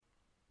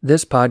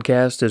This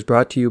podcast is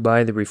brought to you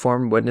by the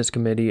Reformed Witness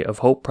Committee of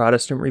Hope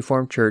Protestant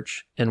Reformed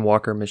Church in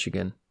Walker,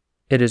 Michigan.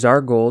 It is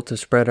our goal to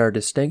spread our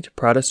distinct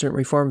Protestant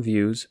Reformed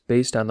views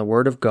based on the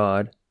Word of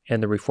God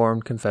and the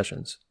Reformed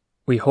confessions.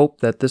 We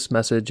hope that this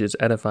message is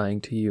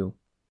edifying to you.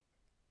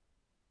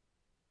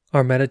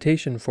 Our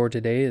meditation for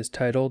today is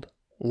titled,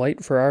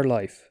 Light for Our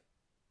Life.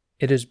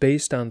 It is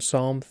based on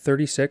Psalm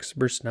 36,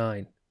 verse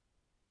 9.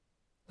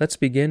 Let's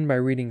begin by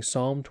reading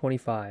Psalm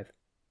 25.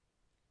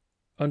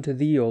 Unto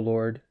Thee, O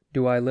Lord,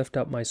 do I lift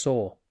up my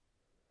soul.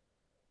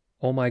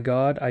 O my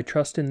God, I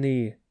trust in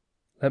Thee.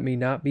 Let me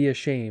not be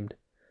ashamed.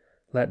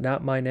 Let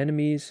not mine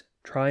enemies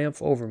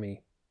triumph over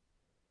me.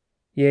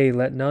 Yea,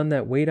 let none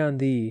that wait on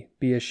Thee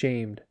be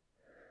ashamed.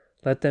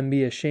 Let them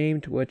be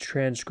ashamed which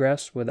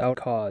transgress without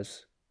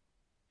cause.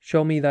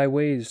 Show me Thy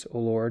ways, O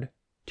Lord.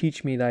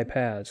 Teach me Thy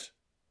paths.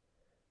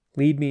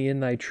 Lead me in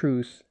Thy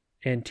truth,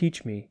 and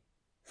teach me,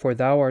 for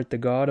Thou art the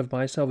God of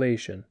my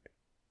salvation.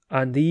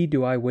 On Thee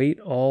do I wait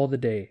all the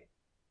day.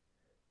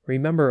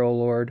 Remember, O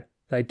Lord,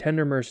 Thy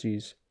tender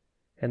mercies,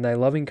 and Thy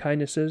loving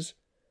kindnesses,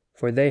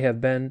 for they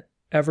have been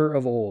ever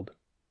of old.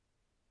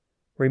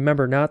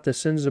 Remember not the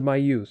sins of my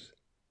youth,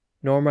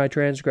 nor my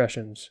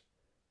transgressions.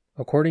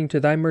 According to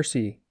Thy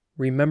mercy,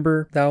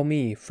 remember Thou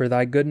me for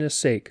Thy goodness'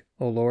 sake,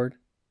 O Lord.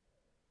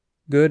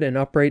 Good and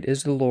upright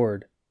is the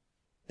Lord.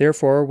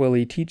 Therefore will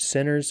He teach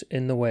sinners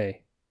in the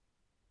way.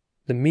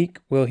 The meek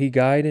will He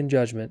guide in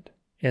judgment,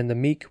 and the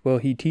meek will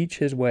He teach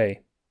His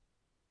way.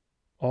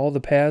 All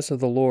the paths of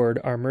the Lord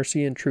are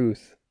mercy and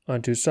truth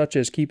unto such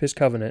as keep His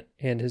covenant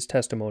and His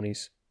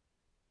testimonies.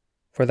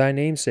 For Thy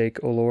name's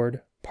sake, O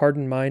Lord,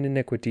 pardon mine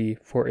iniquity,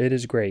 for it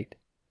is great.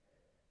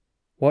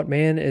 What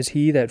man is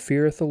he that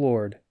feareth the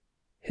Lord?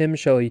 Him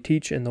shall He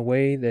teach in the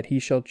way that he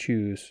shall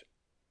choose.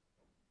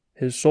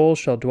 His soul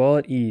shall dwell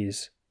at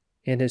ease,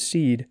 and his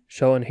seed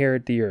shall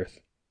inherit the earth.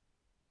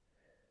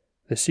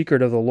 The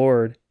secret of the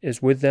Lord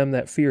is with them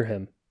that fear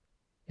Him,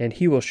 and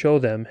He will show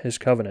them His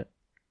covenant.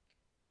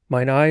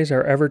 Mine eyes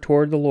are ever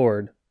toward the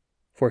Lord,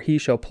 for He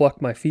shall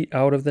pluck my feet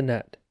out of the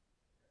net.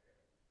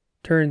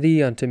 Turn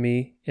Thee unto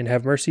me, and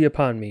have mercy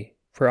upon me,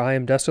 for I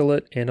am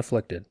desolate and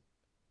afflicted.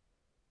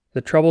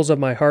 The troubles of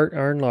my heart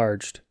are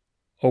enlarged.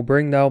 O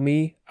bring Thou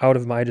me out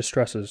of my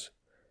distresses.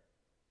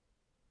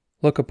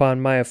 Look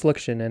upon my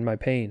affliction and my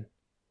pain,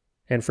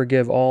 and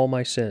forgive all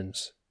my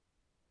sins.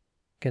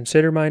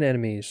 Consider mine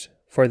enemies,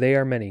 for they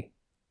are many,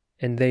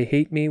 and they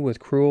hate me with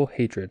cruel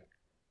hatred.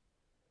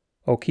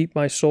 O keep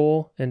my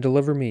soul and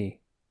deliver me.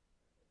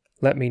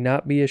 Let me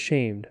not be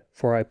ashamed,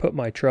 for I put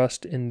my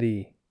trust in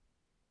Thee.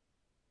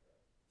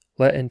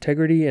 Let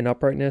integrity and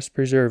uprightness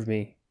preserve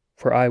me,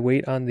 for I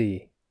wait on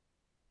Thee.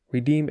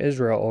 Redeem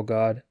Israel, O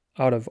God,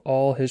 out of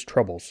all his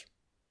troubles.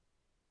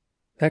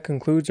 That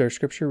concludes our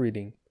scripture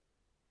reading.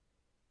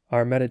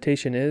 Our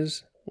meditation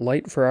is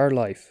Light for Our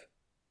Life.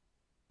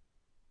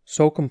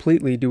 So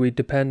completely do we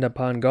depend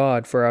upon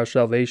God for our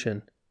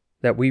salvation,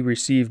 that we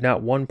receive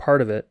not one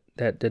part of it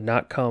that did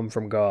not come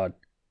from God,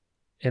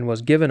 and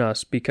was given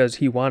us because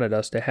He wanted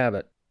us to have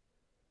it.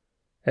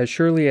 As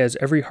surely as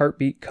every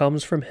heartbeat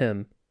comes from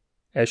Him,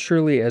 as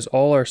surely as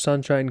all our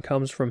sunshine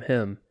comes from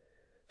Him,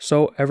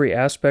 so every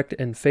aspect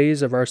and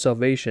phase of our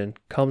salvation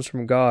comes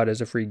from God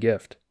as a free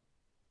gift.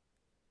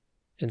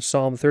 In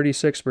Psalm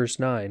 36, verse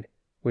 9,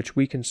 which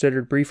we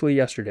considered briefly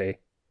yesterday,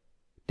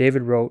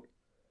 David wrote,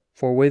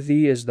 For with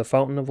Thee is the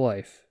fountain of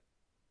life.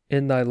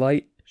 In Thy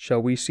light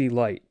shall we see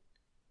light.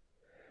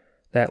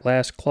 That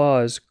last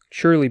clause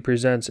surely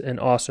presents an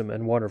awesome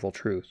and wonderful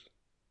truth.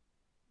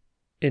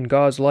 In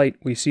God's light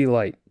we see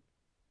light.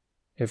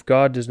 If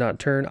God does not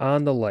turn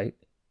on the light,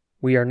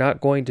 we are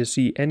not going to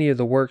see any of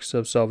the works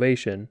of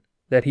salvation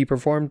that He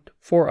performed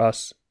for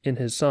us in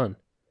His Son,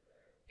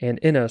 and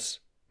in us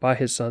by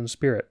His Son's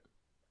Spirit.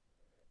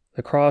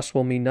 The cross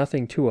will mean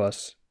nothing to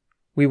us.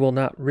 We will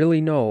not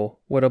really know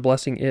what a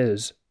blessing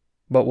is,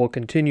 but will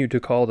continue to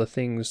call the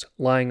things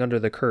lying under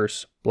the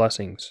curse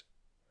blessings.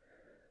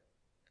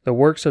 The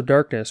works of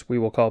darkness we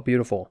will call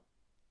beautiful.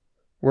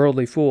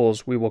 Worldly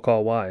fools we will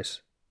call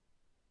wise.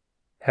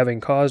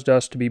 Having caused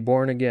us to be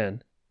born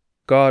again,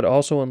 God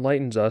also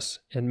enlightens us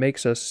and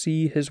makes us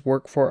see His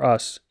work for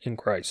us in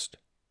Christ,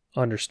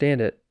 understand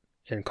it,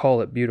 and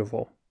call it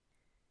beautiful.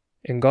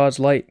 In God's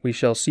light we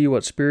shall see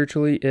what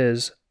spiritually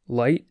is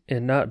light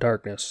and not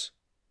darkness.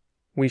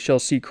 We shall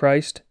see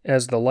Christ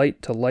as the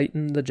light to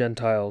lighten the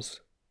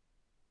Gentiles.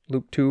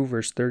 Luke 2,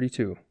 verse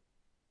 32.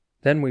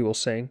 Then we will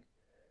sing,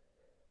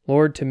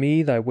 Lord, to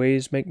me Thy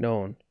ways make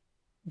known.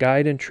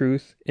 Guide in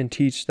truth and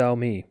teach Thou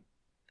me.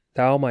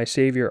 Thou my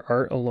Savior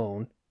art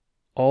alone.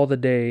 All the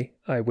day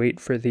I wait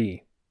for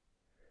Thee.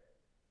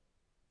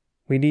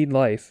 We need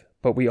life,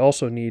 but we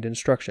also need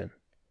instruction.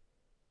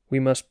 We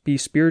must be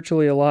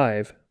spiritually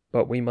alive,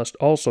 but we must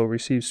also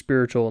receive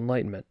spiritual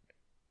enlightenment.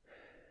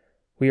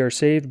 We are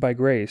saved by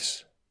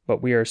grace,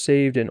 but we are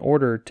saved in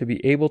order to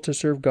be able to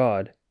serve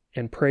God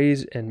and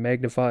praise and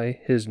magnify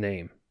His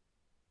name.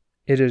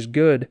 It is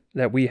good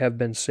that we have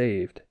been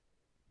saved,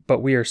 but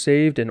we are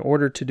saved in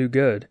order to do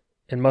good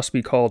and must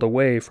be called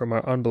away from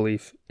our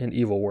unbelief and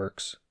evil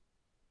works.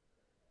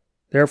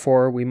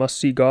 Therefore, we must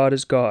see God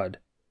as God,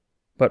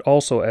 but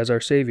also as our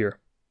Savior.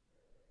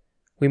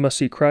 We must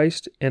see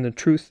Christ and the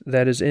truth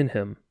that is in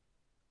Him.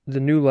 The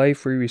new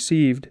life we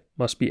received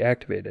must be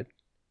activated.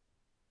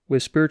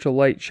 With spiritual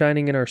light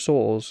shining in our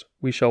souls,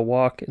 we shall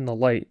walk in the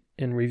light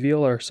and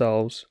reveal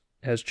ourselves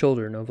as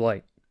children of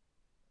light.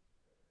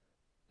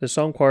 The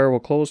song choir will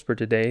close for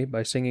today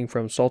by singing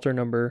from Psalter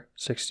number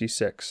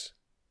 66.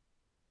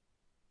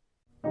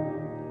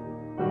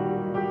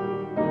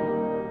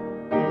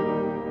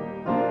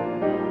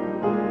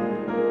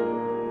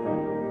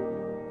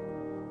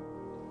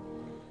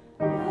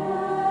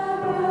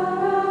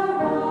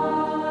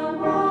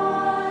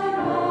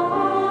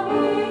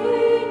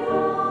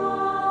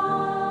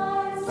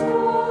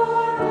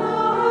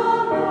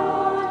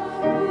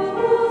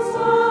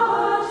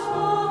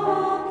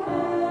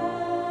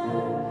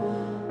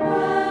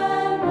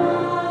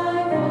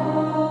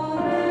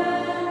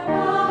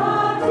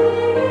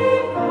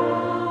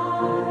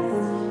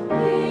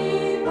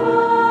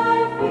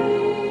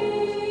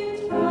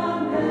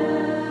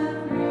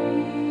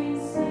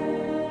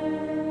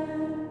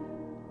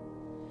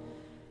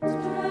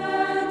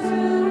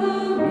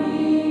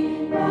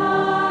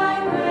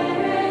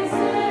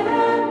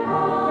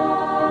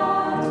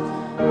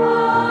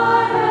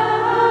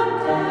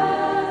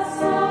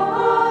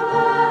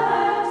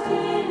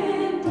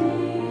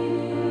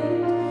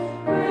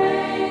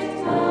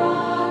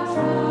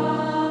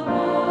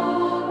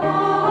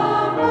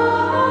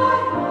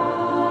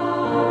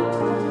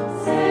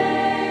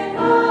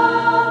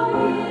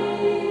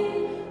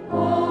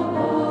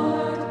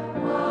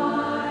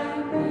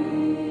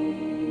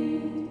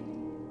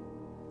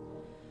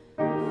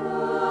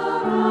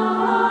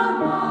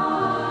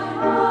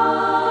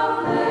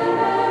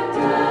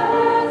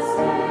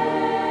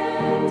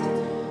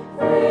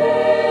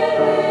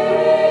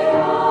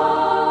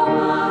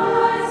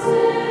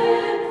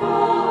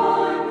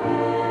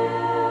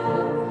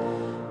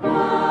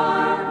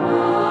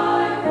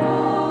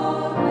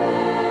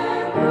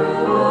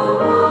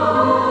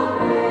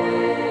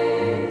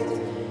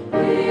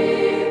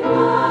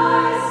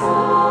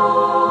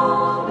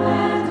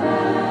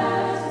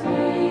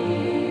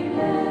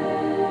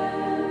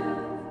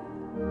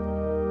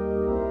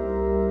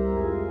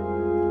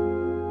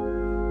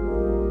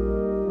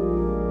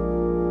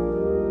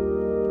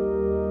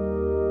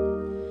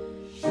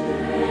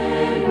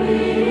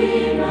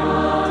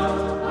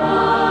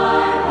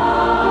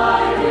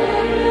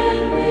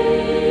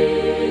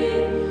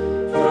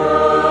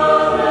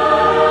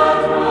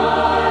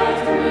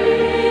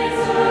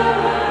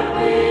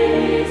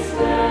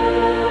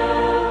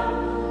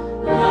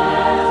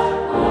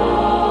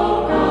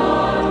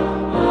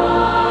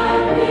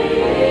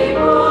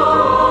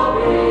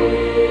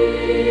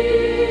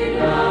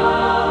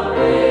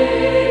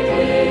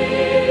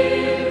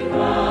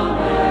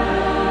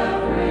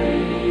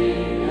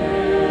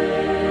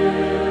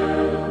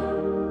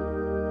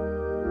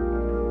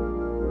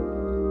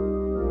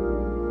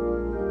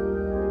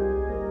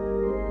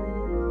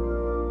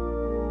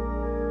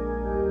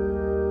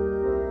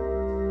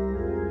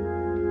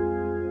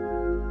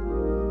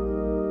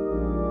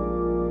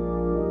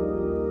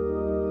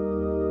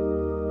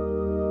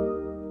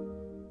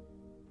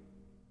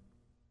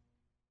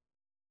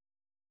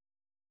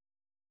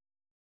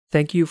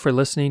 Thank you for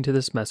listening to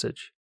this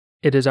message.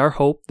 It is our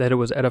hope that it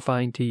was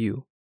edifying to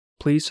you.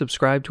 Please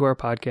subscribe to our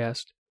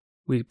podcast.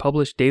 We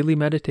publish daily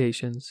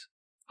meditations,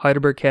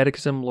 Heidelberg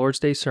Catechism Lord's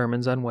Day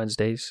sermons on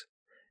Wednesdays,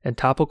 and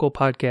topical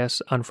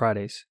podcasts on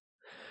Fridays.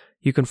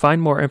 You can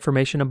find more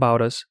information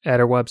about us at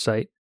our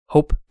website,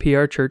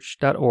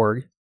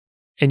 hopeprchurch.org,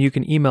 and you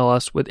can email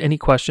us with any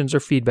questions or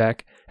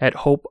feedback at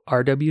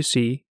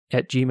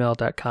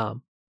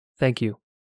hoperwc@gmail.com. Thank you.